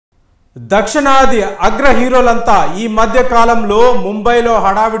దక్షిణాది అగ్ర హీరోలంతా ఈ మధ్య కాలంలో ముంబైలో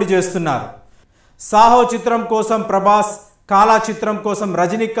హడావిడి చేస్తున్నారు. సాహో చిత్రం కోసం ప్రభాస్, కాలా చిత్రం కోసం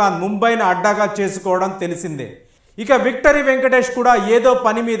రజనీకాంత్ ముంబైని అడ్డాగా చేసుకోవడం తెలిసిందే. ఇక విక్టరీ వెంకటేష్ కూడా ఏదో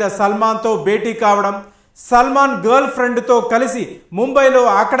పని మీద సల్మాన్తో భేటీ కావడం, సల్మాన్ గర్ల్ ఫ్రెండ్తో కలిసి ముంబైలో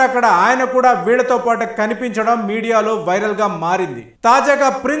అక్కడక్కడ ఆయన కూడా వీళ్లతో పాటు కనిపించడం మీడియాలో వైరల్గా మారింది. తాజాగా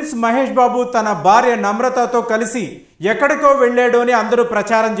ప్రిన్స్ మహేష్ బాబు తన భార్య నమ్రతతో కలిసి ఎక్కడికో వెళ్ళాడు అని అందరూ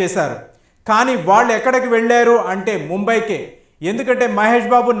ప్రచారం చేశారు. కానీ వాళ్ళు ఎక్కడికి వెళ్ళారు అంటే ముంబైకే. ఎందుకంటే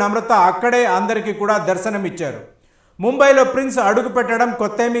మహేష్ బాబు నమ్రత అక్కడే అందరికీ కూడా దర్శనమిచ్చారు. ముంబైలో ప్రిన్స్ అడుగు పెట్టడం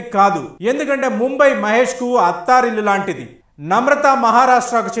కొత్తేమీ కాదు. ఎందుకంటే ముంబై మహేష్కు అత్తారిల్లు లాంటిది. నమ్రత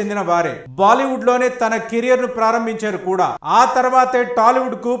మహారాష్ట్రకు చెందిన వారే. బాలీవుడ్లోనే తన కెరియర్ను ప్రారంభించారు కూడా. ఆ తర్వాతే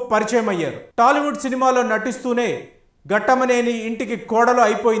టాలీవుడ్కు పరిచయం అయ్యారు. టాలీవుడ్ సినిమాలో నటిస్తూనే ఘట్టమనేని ఇంటికి కోడలు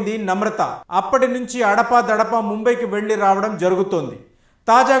అయిపోయింది నమ్రత. అప్పటి నుంచి అడపాదడపా ముంబైకి వెళ్లి రావడం జరుగుతోంది.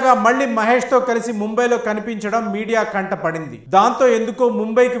 తాజాగా మళ్లీ మహేష్తో కలిసి ముంబైలో కనిపించడం మీడియా కంట పడింది. దాంతో ఎందుకో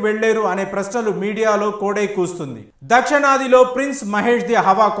ముంబైకి వెళ్లేరు అనే ప్రశ్నలు మీడియాలో కోడై కూస్తుంది. దక్షిణాదిలో ప్రిన్స్ మహేష్ ది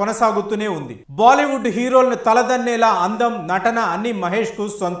హవా కొనసాగుతూనే ఉంది. బాలీవుడ్ హీరోలను తలదన్నేలా అందం, నటన అన్ని మహేష్ కు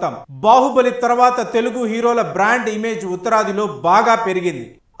సొంతం. బాహుబలి తర్వాత తెలుగు హీరోల బ్రాండ్ ఇమేజ్ ఉత్తరాదిలో బాగా పెరిగింది.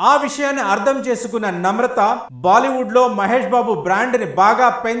 ఆ విషయాన్ని అర్థం చేసుకున్న నమ్రత బాలీవుడ్ లో మహేష్ బాబు బ్రాండ్ ని బాగా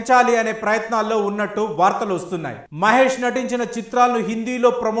పెంచాలి అనే ప్రయత్నాల్లో ఉన్నట్టు వార్తలు వస్తున్నాయి. మహేష్ నటించిన చిత్రాలను హిందీలో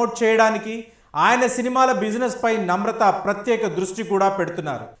ప్రమోట్ చేయడానికి ఆయన సినిమాల బిజినెస్ పై నమ్రత ప్రత్యేక దృష్టి కూడా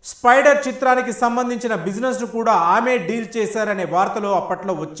పెడుతున్నారు. స్పైడర్ చిత్రానికి సంబంధించిన బిజినెస్ ను కూడా ఆమె డీల్ చేశారనే వార్తలు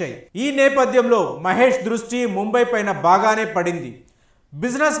అప్పట్లో వచ్చాయి. ఈ నేపథ్యంలో మహేష్ దృష్టి ముంబై పైన బాగానే పడింది.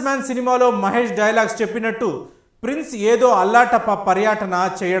 బిజినెస్ మ్యాన్ సినిమాలో మహేష్ డైలాగ్స్ చెప్పినట్టు ప్రిన్స్ ఏదో అల్లాటప్ప పర్యటన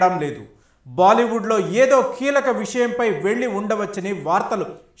చేయడం లేదు. బాలీవుడ్లో ఏదో కీలక విషయంపై వెళ్లి ఉండవచ్చని వార్తలు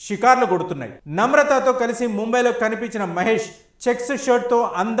షికార్లు కొడుతున్నాయి. నమ్రతతో కలిసి ముంబైలో కనిపించిన మహేష్ చెక్స్ షర్ట్తో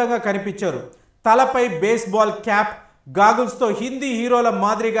అందంగా కనిపించారు. తలపై బేస్బాల్ క్యాప్, గాగుల్స్తో హిందీ హీరోల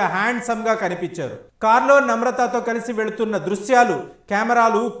మాదిరిగా హ్యాండ్సమ్గా కనిపించారు. కార్లో నమ్రతతో కలిసి వెళుతున్న దృశ్యాలు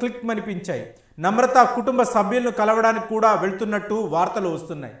కెమెరాలు క్లిక్ మనిపించాయి. నమ్రత కుటుంబ సభ్యులను కలవడానికి కూడా వెళ్తున్నట్టు వార్తలు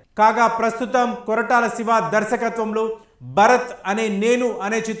వస్తున్నాయి. కాగా ప్రస్తుతం కొరటాల శివ దర్శకత్వంలో భరత్ అనే నేను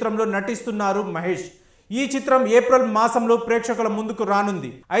అనే చిత్రంలో నటిస్తున్నారు మహేష్. ఈ చిత్రం ఏప్రిల్ మాసంలో ప్రేక్షకుల ముందుకు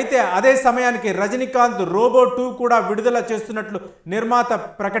రానుంది. అయితే అదే సమయానికి రజనీకాంత్ రోబో 2 కూడా విడుదల చేస్తున్నట్లు నిర్మాత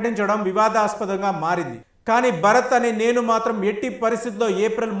ప్రకటించడం వివాదాస్పదంగా మారింది. కానీ భరత్ అనే నేను మాత్రం ఎట్టి పరిస్థితుల్లో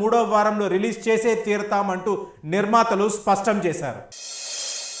ఏప్రిల్ 3వ వారంలో రిలీజ్ చేసే తీరతామంటూ నిర్మాతలు స్పష్టం చేశారు.